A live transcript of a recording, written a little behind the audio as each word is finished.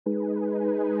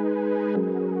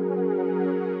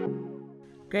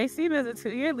Grace Team is a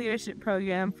 2-year leadership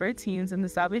program for teens in the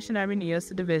Salvation Army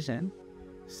Neosa Division.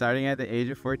 Starting at the age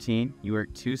of 14, you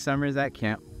work 2 summers at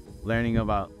camp, learning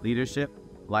about leadership,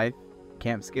 life,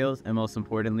 camp skills, and most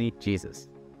importantly, Jesus.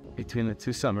 Between the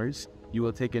 2 summers, you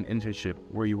will take an internship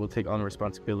where you will take on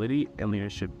responsibility and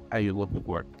leadership at your local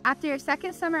work. After your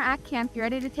 2nd summer at camp, you're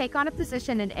ready to take on a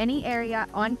position in any area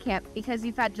on camp because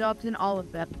you've had jobs in all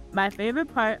of them. My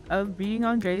favorite part of being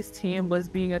on Grace Team was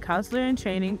being a counselor in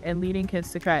training and leading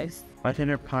kids to Christ. My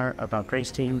favorite part about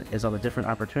Grace Team is all the different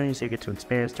opportunities you get to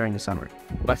experience during the summer.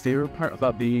 My favorite part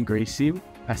about being in Grace Team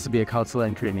has to be a counselor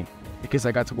in training, because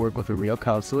I got to work with a real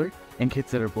counselor and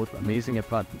kids that are both amazing and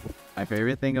fun. My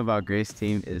favorite thing about Grace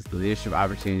Team is the leadership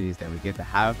opportunities that we get to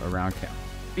have around camp.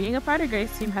 Being a part of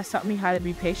Grace Team has taught me how to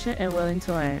be patient and willing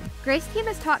to learn. Grace Team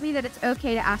has taught me that it's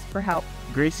okay to ask for help.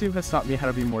 Grace Team has taught me how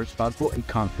to be more responsible and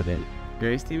confident.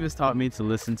 Grace Team has taught me to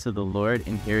listen to the Lord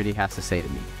and hear what He has to say to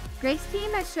me. Grace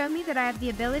Team has shown me that I have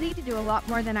the ability to do a lot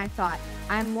more than I thought.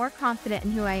 I am more confident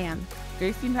in who I am.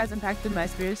 Grace Team has impacted my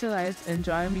spiritual life and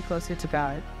drawn me closer to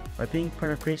God. By being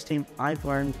part of Grace Team, I've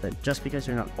learned that just because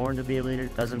you're not born to be a leader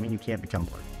doesn't mean you can't become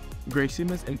one. Grace Team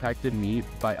has impacted me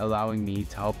by allowing me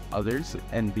to help others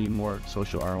and be more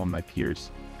social around my peers.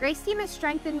 Grace Team has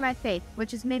strengthened my faith,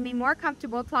 which has made me more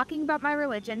comfortable talking about my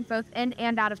religion both in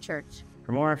and out of church.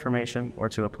 For more information or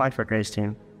to apply for Grace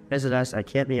Team, visit us at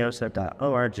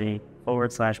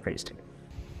campneosa.org/Grace Team.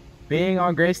 Being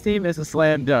on Grace Team is a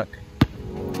slam dunk.